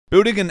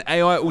Building an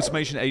AI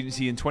automation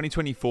agency in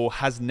 2024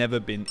 has never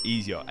been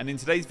easier, and in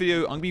today's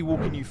video I'm going to be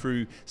walking you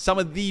through some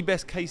of the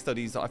best case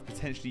studies that I've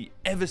potentially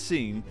ever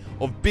seen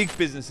of big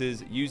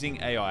businesses using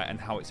AI and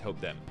how it's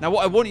helped them. Now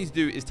what I want you to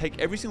do is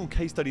take every single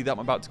case study that I'm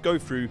about to go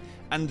through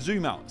and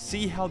zoom out,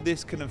 see how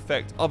this can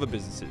affect other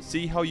businesses,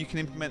 see how you can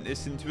implement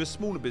this into a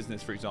smaller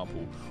business for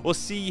example, or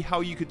see how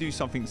you could do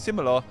something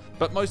similar,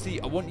 but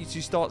mostly I want you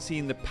to start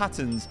seeing the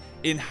patterns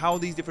in how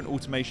these different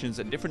automations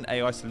and different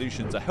AI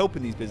solutions are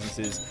helping these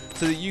businesses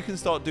so that you can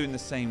start doing the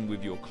same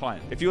with your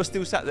client. If you're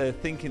still sat there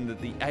thinking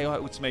that the AI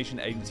automation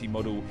agency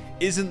model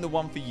isn't the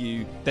one for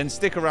you, then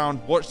stick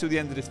around, watch till the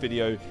end of this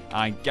video, and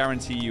I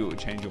guarantee you it will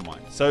change your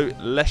mind. So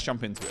let's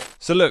jump into it.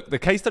 So look, the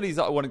case studies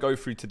that I want to go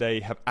through today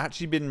have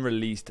actually been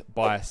released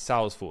by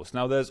Salesforce.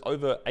 Now there's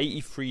over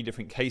 83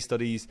 different case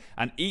studies,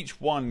 and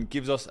each one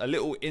gives us a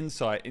little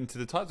insight into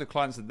the types of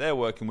clients that they're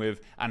working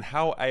with and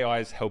how AI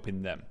is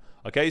helping them.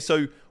 Okay,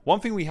 so one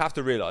thing we have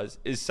to realize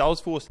is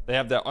Salesforce, they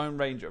have their own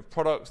range of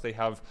products. They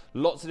have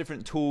lots of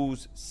different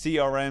tools,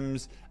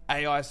 CRMs,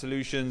 AI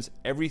solutions,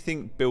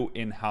 everything built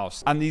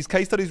in-house. And these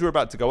case studies we're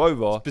about to go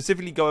over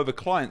specifically go over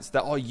clients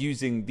that are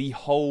using the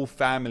whole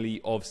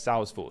family of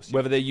Salesforce,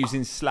 whether they're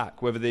using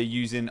Slack, whether they're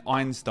using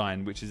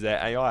Einstein, which is their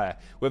AI,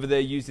 whether they're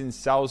using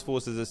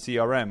Salesforce as a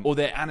CRM or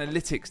their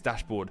analytics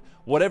dashboard,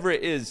 whatever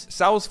it is,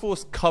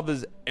 Salesforce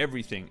covers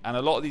everything. And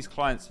a lot of these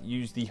clients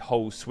use the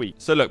whole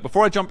suite. So look,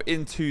 before I jump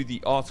into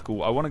the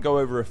article, I want to go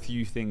over a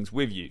few things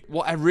with you.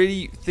 What I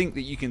really think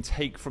that you can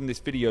take from this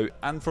video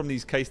and from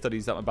these case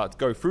studies that I'm about to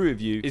go through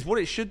with you is what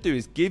it should do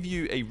is give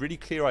you a really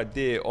clear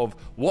idea of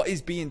what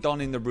is being done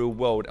in the real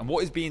world and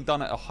what is being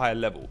done at a higher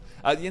level.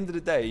 At the end of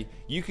the day,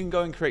 you can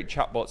go and create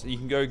chatbots, and you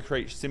can go and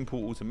create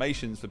simple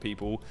automations for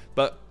people,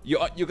 but you're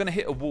going to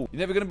hit a wall. You're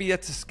never going to be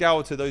able to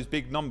scale to those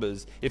big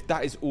numbers if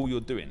that is all you're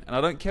doing. And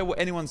I don't care what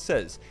anyone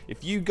says.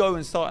 If you go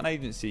and start an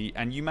agency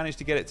and you manage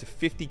to get it to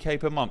 50K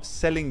per month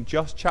selling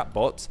just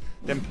chatbots,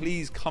 then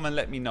please come and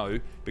let me know,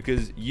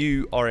 because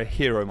you are a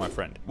hero, my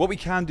friend. What we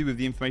can do with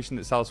the information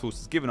that Salesforce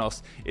has given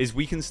us is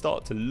we can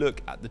start to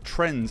look at the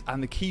trends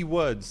and the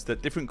keywords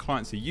that different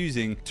clients are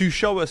using to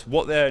show us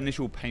what their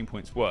initial pain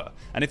points were.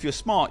 And if you're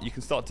smart, you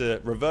can start to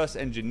reverse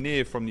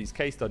engineer from these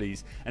case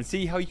studies and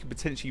see how you can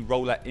potentially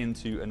roll that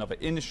into another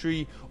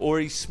industry or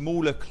a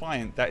smaller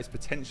client that is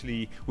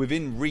potentially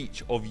within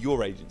reach of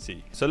your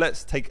agency. So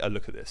let's take a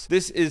look at this.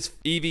 This is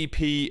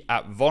EVP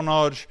at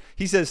Vonage.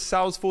 He says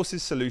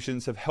Salesforce's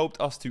solutions have helped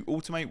us to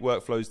automate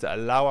workflows that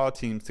allow our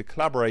teams to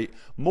collaborate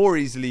more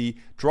easily,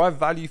 drive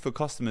value for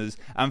customers,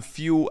 and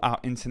fuel our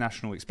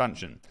international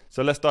expansion.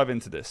 So let's dive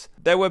into this.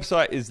 Their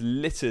website is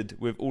littered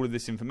with all of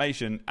this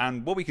information,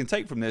 and what we can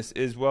take from this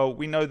is, well,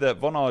 we know that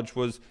Vonage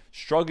was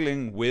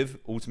struggling with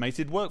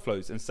automated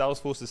workflows, and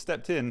Salesforce has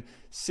stepped in,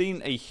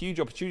 seen a huge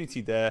opportunity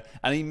there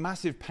and a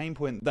massive pain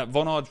point that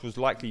Vonage was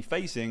likely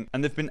facing,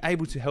 and they've been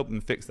able to help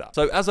them fix that.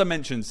 So as I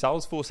mentioned,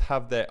 Salesforce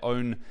have their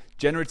own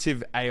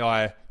generative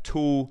AI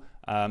tool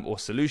or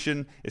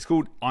solution. It's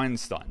called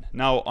Einstein.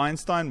 Now,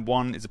 Einstein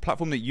 1 is a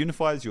platform that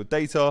unifies your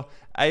data,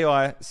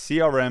 AI,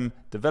 CRM,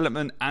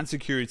 development, and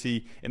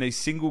security in a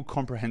single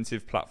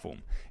comprehensive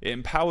platform. It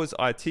empowers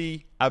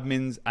IT,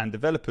 admins, and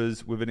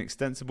developers with an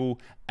extensible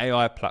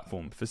AI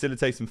platform,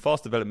 facilitating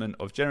fast development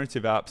of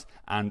generative apps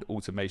and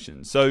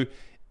automation. So,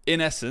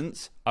 in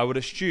essence, I would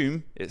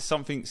assume it's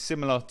something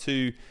similar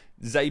to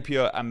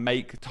Zapier and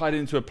Make tied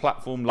into a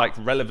platform like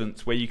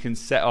Relevance, where you can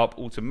set up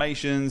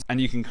automations and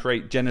you can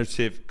create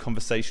generative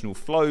conversational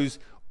flows,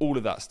 all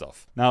of that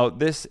stuff. Now,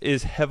 this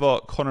is Heather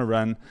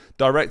Conneran,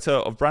 Director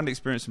of Brand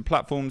Experience and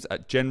Platforms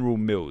at General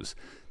Mills.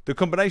 The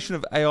combination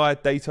of AI,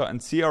 data, and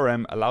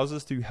CRM allows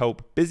us to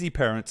help busy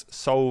parents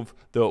solve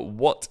the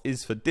what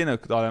is for dinner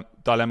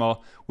dilemma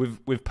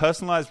with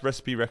personalized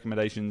recipe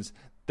recommendations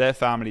their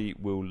family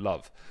will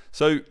love.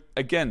 So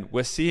again,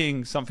 we're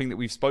seeing something that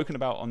we've spoken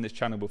about on this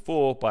channel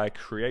before by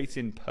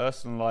creating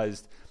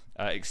personalized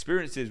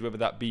experiences, whether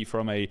that be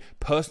from a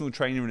personal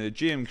trainer in a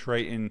gym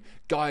creating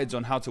guides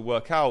on how to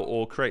work out,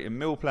 or creating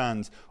meal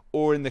plans,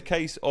 or in the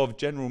case of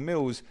General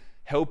Mills,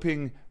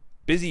 helping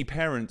busy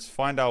parents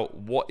find out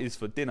what is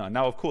for dinner.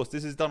 Now, of course,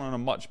 this is done on a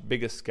much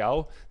bigger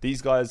scale.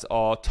 These guys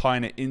are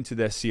tying it into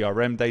their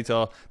CRM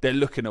data. They're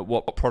looking at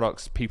what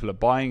products people are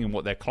buying and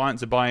what their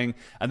clients are buying,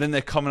 and then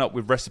they're coming up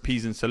with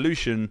recipes and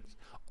solutions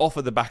off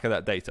of the back of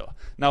that data.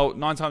 Now,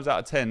 9 times out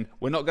of 10,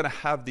 we're not going to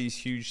have these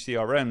huge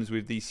CRMs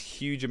with these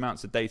huge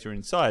amounts of data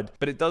inside,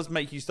 but it does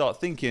make you start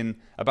thinking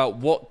about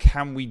what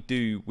can we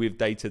do with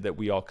data that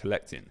we are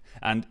collecting.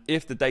 And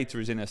if the data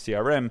is in a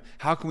CRM,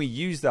 how can we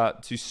use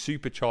that to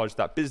supercharge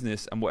that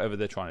business and whatever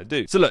they're trying to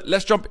do? So look,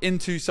 let's jump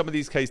into some of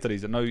these case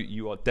studies. I know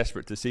you are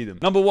desperate to see them.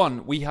 Number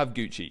 1, we have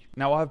Gucci.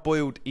 Now, I've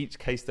boiled each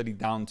case study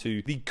down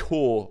to the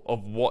core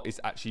of what is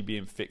actually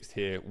being fixed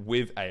here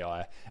with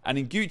AI. And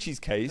in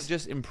Gucci's case,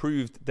 just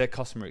improved their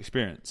customer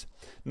experience.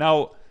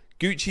 Now,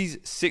 Gucci's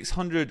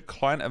 600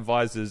 client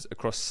advisors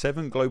across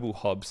 7 global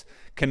hubs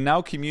can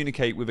now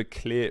communicate with a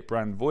clear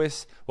brand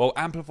voice while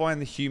amplifying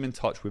the human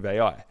touch with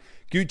AI.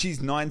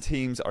 Gucci's 9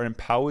 teams are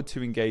empowered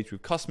to engage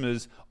with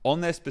customers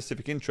on their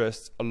specific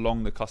interests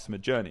along the customer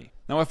journey.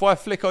 Now, if I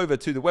flick over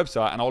to the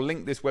website, and I'll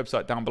link this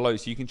website down below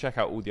so you can check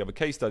out all the other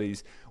case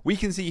studies, we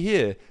can see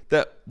here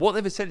that what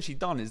they've essentially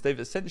done is they've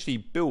essentially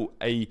built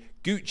a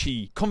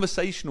Gucci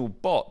conversational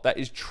bot that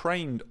is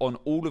trained on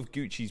all of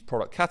Gucci's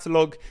product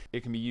catalog.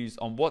 It can be used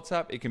on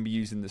WhatsApp, it can be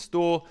used in the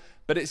store,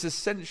 but it's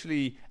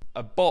essentially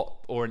a bot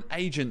or an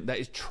agent that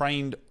is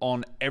trained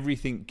on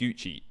everything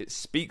Gucci. It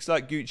speaks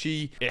like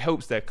Gucci, it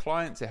helps their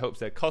clients, it helps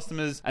their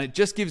customers, and it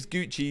just gives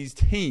Gucci's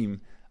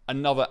team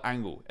another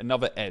angle,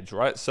 another edge,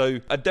 right? So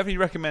I definitely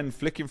recommend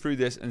flicking through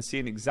this and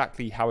seeing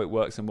exactly how it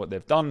works and what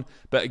they've done.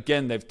 But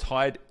again, they've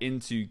tied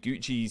into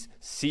Gucci's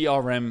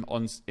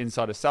CRM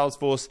inside of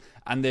Salesforce,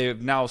 and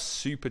they've now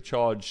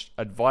supercharged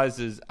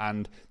advisors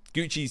and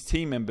Gucci's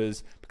team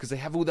members because they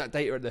have all that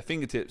data at their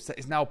fingertips that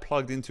is now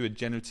plugged into a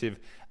generative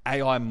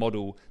AI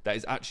model that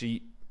is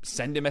actually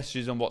sending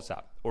messages on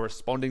WhatsApp or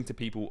responding to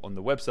people on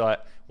the website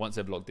once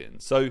they've logged in.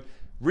 So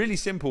really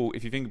simple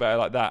if you think about it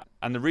like that.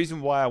 And the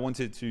reason why I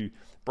wanted to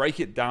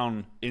break it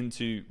down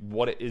into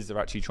what it is they're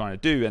actually trying to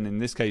do, and in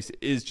this case it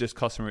is just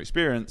customer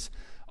experience,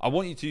 I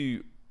want you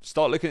to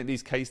start looking at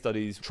these case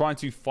studies, trying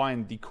to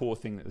find the core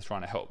thing that they're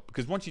trying to help.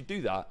 Because once you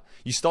do that,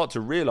 you start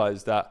to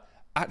realize that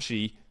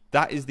actually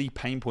that is the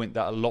pain point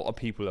that a lot of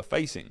people are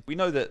facing. We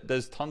know that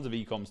there's tons of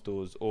e-com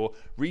stores or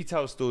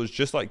retail stores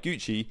just like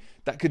Gucci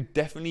that could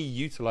definitely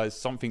utilize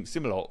something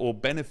similar or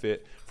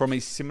benefit from a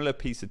similar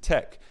piece of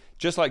tech.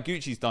 Just like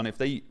Gucci's done, if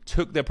they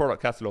took their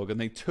product catalog and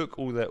they took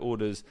all their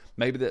orders,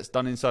 maybe that's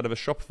done inside of a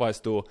Shopify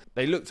store,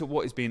 they looked at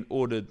what is being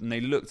ordered and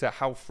they looked at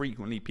how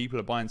frequently people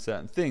are buying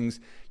certain things,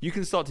 you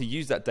can start to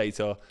use that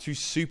data to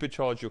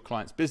supercharge your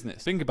client's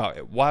business. Think about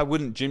it. Why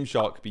wouldn't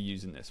Gymshark be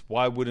using this?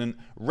 Why wouldn't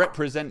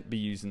Represent be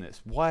using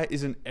this? Why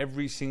isn't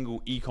every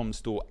single e-com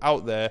store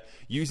out there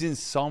using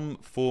some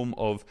form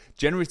of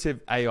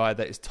generative AI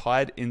that is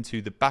tied into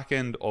the back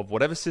end of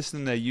whatever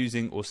system they're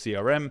using or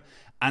CRM,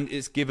 and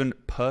it's given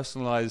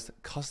personalized,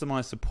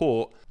 customized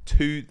support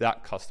to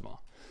that customer?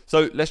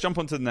 So let's jump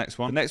on to the next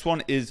one. The next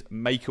one is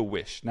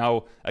Make-A-Wish.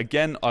 Now,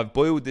 again, I've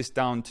boiled this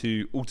down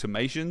to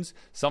automations.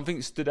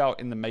 Something stood out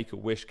in the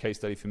Make-A-Wish case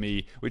study for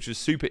me, which was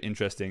super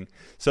interesting.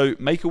 So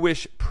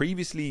Make-A-Wish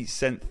previously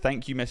sent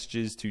thank you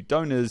messages to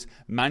donors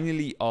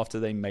manually after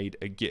they made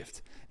a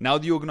gift. Now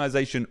the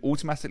organization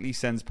automatically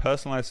sends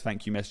personalized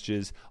thank you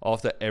messages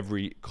after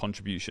every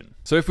contribution.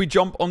 So if we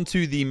jump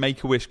onto the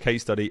Make-A-Wish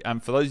case study,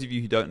 and for those of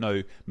you who don't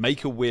know,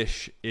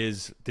 Make-A-Wish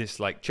is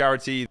this like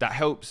charity that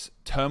helps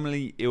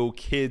terminally ill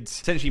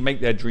kids essentially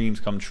make their dreams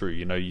come true.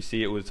 You know, you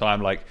see it all the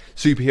time, like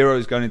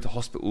superheroes going into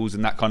hospitals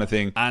and that kind of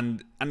thing,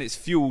 and it's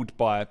fueled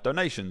by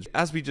donations.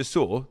 As we just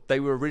saw, they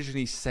were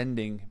originally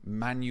sending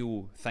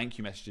manual thank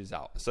you messages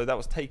out, so that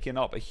was taking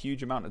up a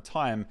huge amount of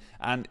time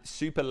and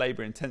super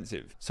labor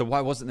intensive. So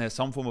why wasn't there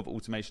some form of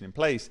automation in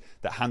place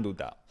that handled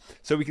that?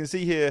 So we can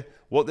see here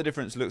what the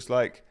difference looks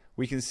like.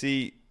 We can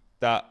see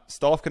that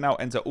staff can now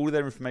enter all of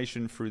their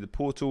information through the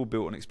portal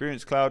built on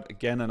Experience Cloud.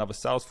 Again, another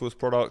Salesforce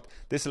product.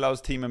 This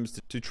allows team members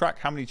to track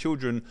how many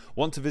children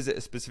want to visit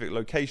a specific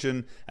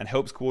location and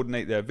helps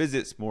coordinate their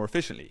visits more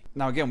efficiently.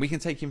 Now, again, we can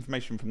take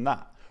information from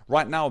that.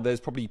 Right now, there's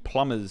probably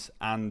plumbers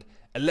and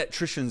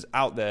electricians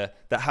out there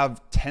that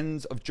have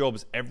tens of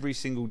jobs every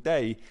single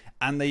day,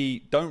 and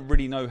they don't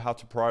really know how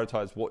to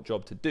prioritize what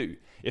job to do.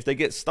 If they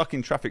get stuck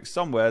in traffic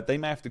somewhere, they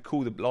may have to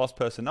call the last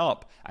person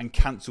up and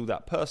cancel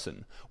that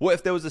person. What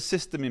if there was a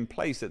system in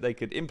place that they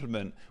could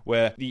implement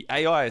where the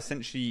AI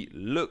essentially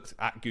looked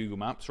at Google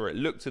Maps, or it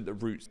looked at the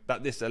routes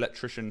that this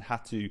electrician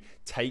had to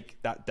take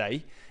that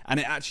day, and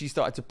it actually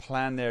started to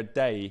plan their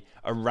day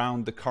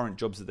around the current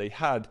jobs that they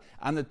had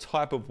and the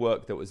type of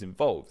work that was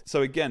involved.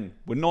 So again,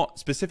 we're not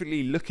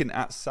specifically looking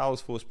at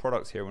Salesforce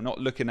products here. We're not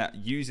looking at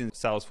using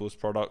Salesforce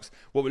products.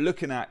 What we're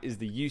looking at is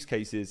the use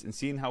cases and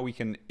seeing how we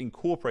can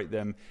incorporate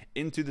them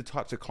into the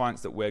types of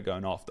clients that we're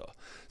going after.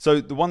 So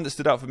the one that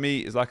stood out for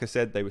me is, like I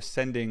said, they were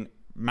sending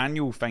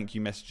manual thank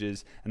you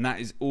messages, and that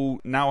is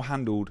all now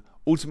handled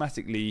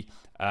automatically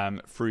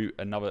through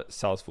another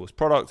Salesforce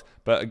product.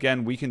 But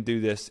again, we can do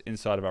this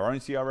inside of our own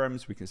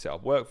CRMs. We can set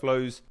up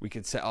workflows, we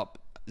can set up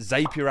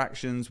Zapier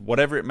actions,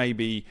 whatever it may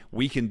be,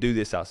 we can do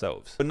this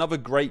ourselves. Another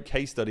great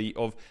case study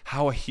of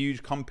how a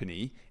huge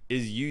company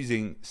is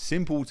using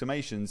simple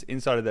automations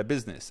inside of their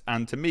business.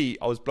 And to me,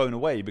 I was blown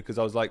away because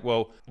I was like,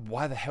 well,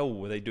 why the hell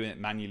were they doing it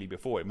manually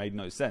before? It made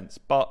no sense,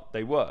 but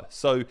they were.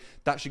 So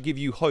that should give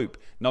you hope,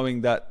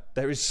 knowing that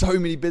there is so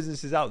many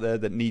businesses out there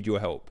that need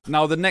your help.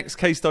 Now, the next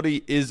case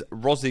study is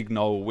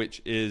Rossignol,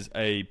 which is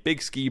a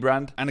big ski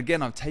brand. And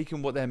again, I've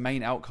taken what their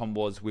main outcome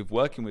was with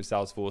working with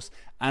Salesforce,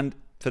 and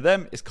for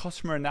them, it's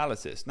customer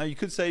analysis. Now, you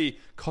could say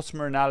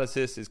customer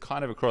analysis is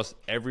kind of across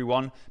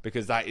everyone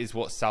because that is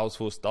what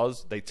Salesforce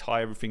does. They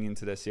tie everything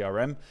into their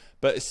CRM,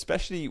 but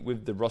especially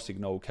with the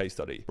Rossignol case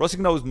study.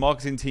 Rossignol's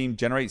marketing team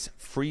generates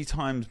 3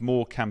 times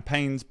more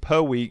campaigns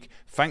per week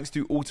thanks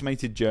to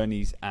automated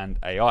journeys and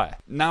AI.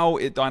 Now,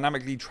 it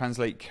dynamically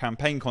translates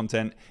campaign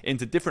content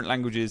into different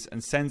languages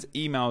and sends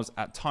emails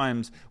at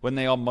times when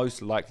they are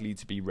most likely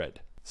to be read.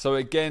 So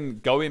again,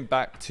 going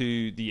back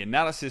to the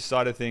analysis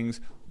side of things,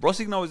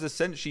 Rossignol is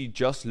essentially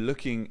just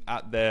looking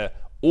at their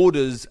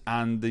orders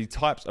and the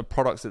types of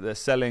products that they're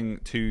selling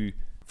through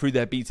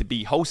their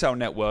B2B wholesale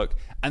network,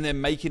 and they're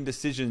making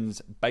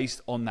decisions based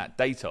on that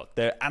data.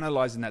 They're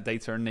analyzing that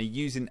data and they're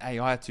using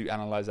AI to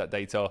analyze that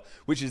data,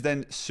 which is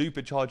then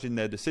supercharging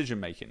their decision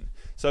making.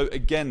 So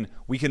again,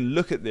 we can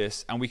look at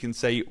this and we can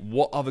say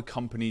what other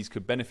companies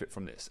could benefit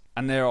from this.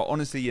 And there are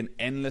honestly an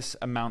endless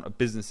amount of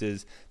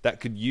businesses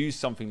that could use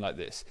something like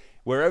this.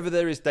 Wherever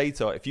there is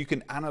data, if you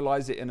can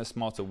analyze it in a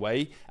smarter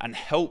way and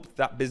help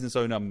that business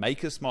owner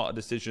make a smarter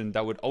decision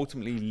that would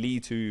ultimately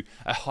lead to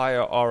a higher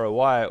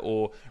ROI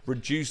or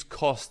reduce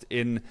cost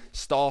in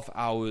staff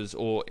hours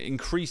or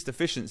increased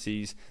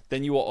efficiencies,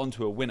 then you are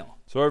onto a winner.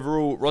 So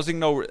overall,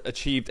 Rossignol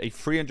achieved a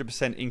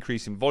 300%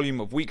 increase in volume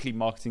of weekly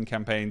marketing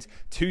campaigns,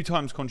 2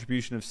 times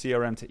contribution of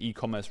CRM to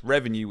e-commerce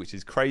revenue, which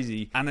is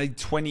crazy, and a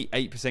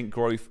 28%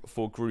 growth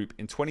for group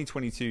in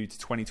 2022 to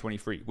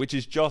 2023, which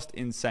is just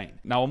insane.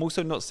 Now, I'm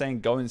also not saying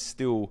go and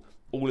steal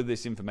all of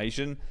this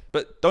information,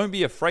 but don't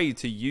be afraid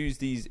to use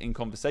these in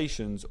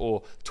conversations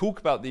or talk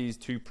about these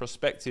to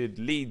prospective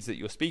leads that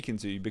you're speaking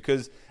to,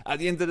 because at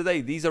the end of the day,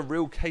 these are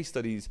real case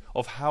studies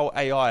of how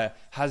AI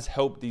has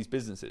helped these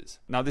businesses.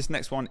 Now, this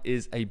next one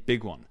is a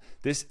big one.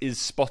 This is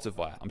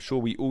Spotify. I'm sure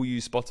we all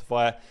use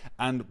Spotify,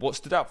 and what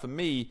stood out for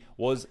me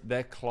was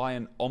their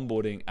client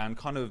onboarding and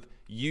kind of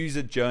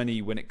user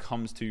journey when it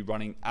comes to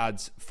running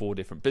ads for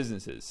different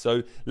businesses.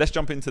 So let's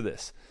jump into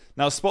this.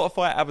 Now,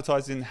 Spotify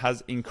advertising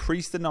has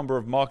increased the number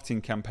of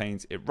marketing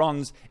campaigns it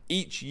runs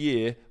each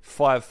year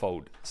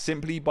 5-fold,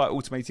 simply by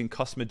automating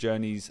customer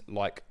journeys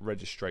like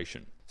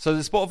registration. So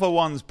the Spotify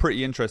one's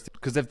pretty interesting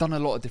because they've done a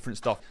lot of different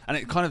stuff, and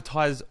it kind of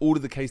ties all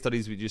of the case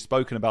studies we've just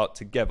spoken about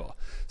together.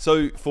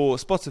 So for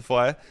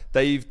Spotify,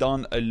 they've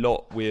done a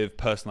lot with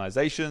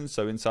personalization.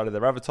 So inside of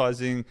their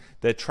advertising,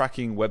 they're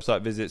tracking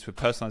website visits with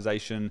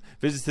personalization.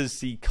 Visitors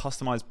see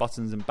customized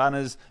buttons and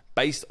banners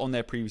based on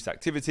their previous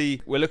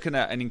activity. We're looking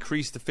at an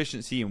increased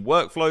efficiency in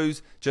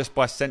workflows just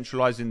by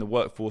centralizing the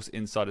workforce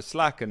inside of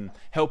Slack and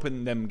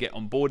helping them get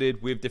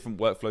onboarded with different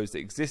workflows that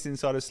exist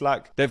inside of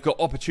Slack. They've got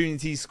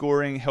opportunity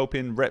scoring,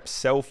 helping reps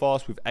sell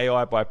fast with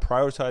AI by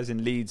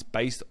prioritizing leads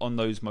based on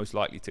those most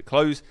likely to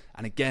close.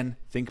 And again,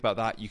 think about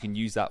that. You can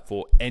use that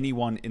for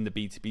anyone in the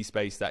B2B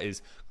space that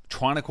is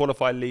trying to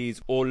qualify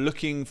leads or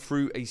looking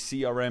through a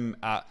CRM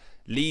at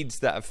leads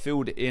that have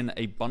filled in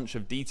a bunch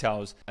of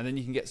details, and then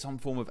you can get some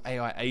form of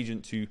AI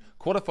agent to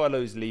qualify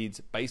those leads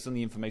based on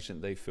the information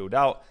that they've filled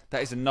out.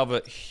 That is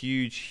another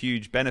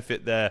huge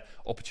benefit there,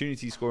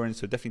 opportunity scoring,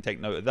 so definitely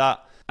take note of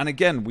that. And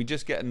again, we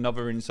just get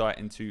another insight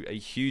into a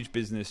huge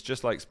business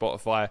just like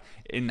Spotify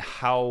in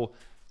how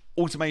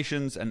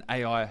automations and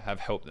AI have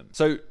helped them.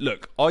 So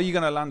look, are you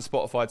going to land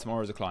Spotify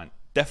tomorrow as a client?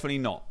 Definitely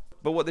not.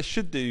 But what this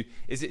should do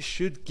is it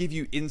should give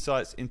you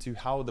insights into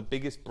how the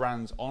biggest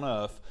brands on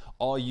earth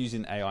are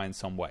using AI in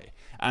some way.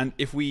 And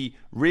if we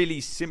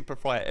really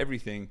simplify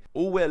everything,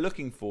 all we're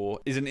looking for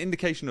is an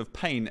indication of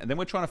pain, and then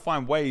we're trying to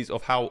find ways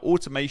of how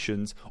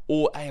automations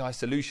or AI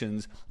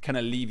solutions can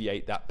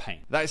alleviate that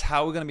pain. That is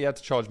how we're going to be able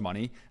to charge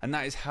money, and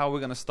that is how we're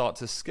going to start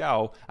to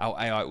scale our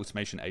AI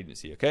automation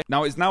agency, okay?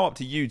 Now, it's now up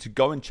to you to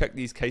go and check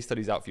these case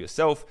studies out for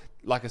yourself.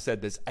 Like I said,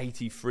 there's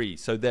 83.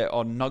 So there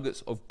are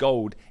nuggets of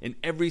gold in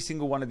every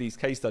single one of these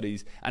case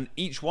studies, and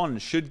each one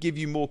should give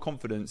you more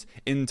confidence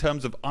in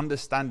terms of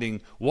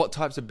understanding what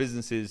types of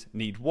businesses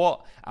need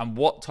what and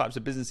what types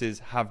of businesses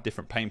have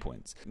different pain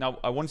points. Now,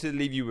 I wanted to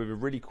leave you with a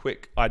really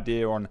quick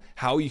idea on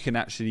how you can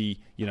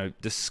actually,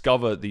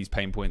 discover these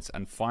pain points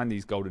and find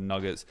these golden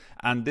nuggets.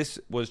 And this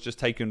was just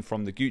taken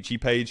from the Gucci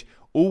page.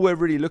 All we're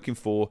really looking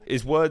for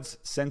is words,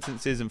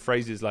 sentences, and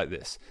phrases like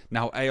this.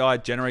 Now, AI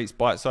generates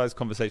bite-sized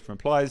conversation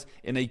replies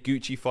in a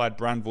Gucci-fied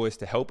brand voice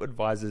to help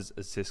advisors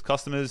assist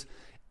customers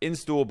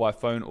in-store, by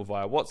phone, or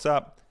via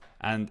WhatsApp.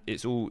 And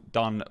it's all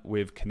done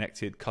with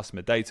connected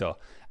customer data.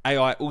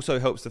 AI also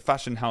helps the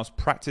fashion house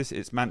practice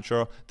its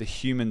mantra, the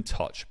human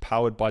touch,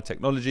 powered by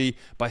technology,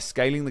 by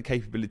scaling the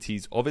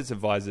capabilities of its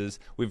advisors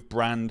with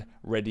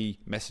brand-ready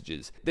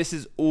messages. This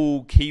is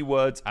all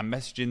keywords and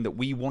messaging that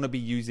we want to be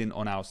using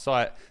on our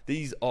site.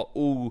 These are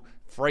all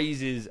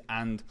phrases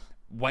and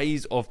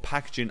ways of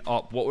packaging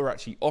up what we're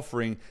actually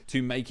offering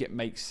to make it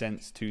make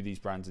sense to these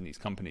brands and these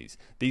companies.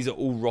 These are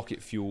all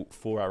rocket fuel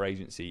for our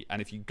agency.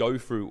 And if you go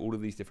through all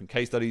of these different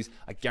case studies,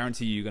 I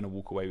guarantee you're going to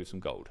walk away with some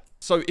gold.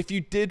 So if you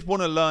did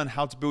want to learn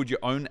how to build your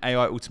own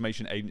AI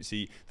automation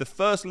agency, the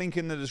first link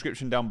in the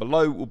description down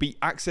below will be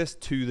access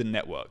to the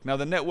network. Now,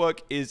 the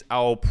network is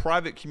our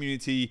private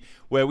community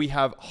where we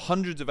have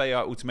hundreds of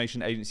AI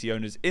automation agency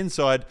owners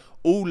inside,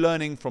 all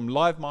learning from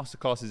live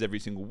masterclasses every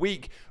single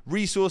week,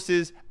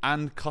 resources,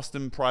 and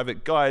custom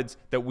private guides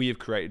that we have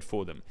created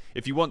for them.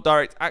 If you want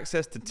direct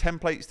access to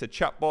templates, to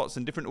chatbots,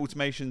 and different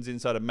automations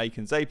inside of Make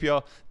and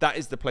Zapier, that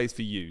is the place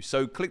for you.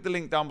 So click the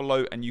link down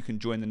below and you can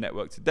join the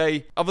network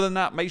today. Other than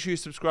that, make sure you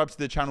subscribe to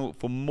the channel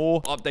for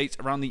more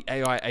updates around the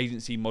AI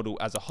agency model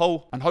as a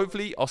whole. And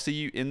hopefully I'll see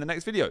you in the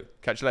next video.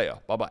 Catch you later.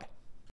 Bye-bye.